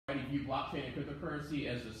view blockchain and cryptocurrency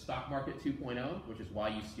as the stock market 2.0, which is why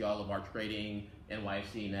you see all of our trading,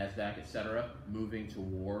 NYSE, NASDAQ, etc., moving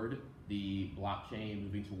toward the blockchain,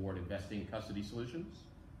 moving toward investing in custody solutions.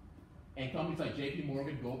 And companies like JP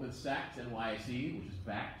Morgan, Goldman Sachs, NYSE, which is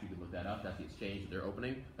backed, you can look that up, that's the exchange that they're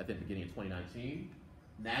opening at the beginning of 2019.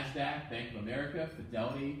 NASDAQ, Bank of America,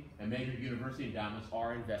 Fidelity, and major university endowments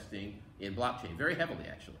are investing in blockchain, very heavily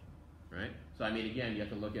actually, right? So I mean, again, you have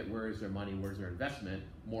to look at where is their money, where's their investment,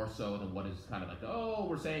 more so than what is kind of like, oh,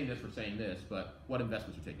 we're saying this, but what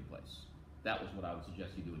investments are taking place? That was what I would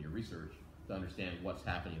suggest you do in your research to understand what's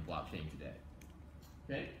happening in blockchain today.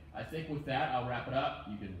 Okay, I think with that, I'll wrap it up.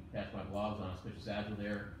 You can catch my blogs on Auspicious Agile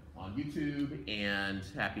there on YouTube, and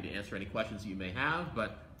happy to answer any questions that you may have,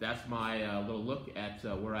 but that's my little look at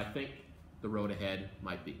where I think the road ahead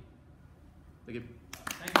might be. Thank you.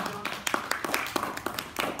 Thank you, John.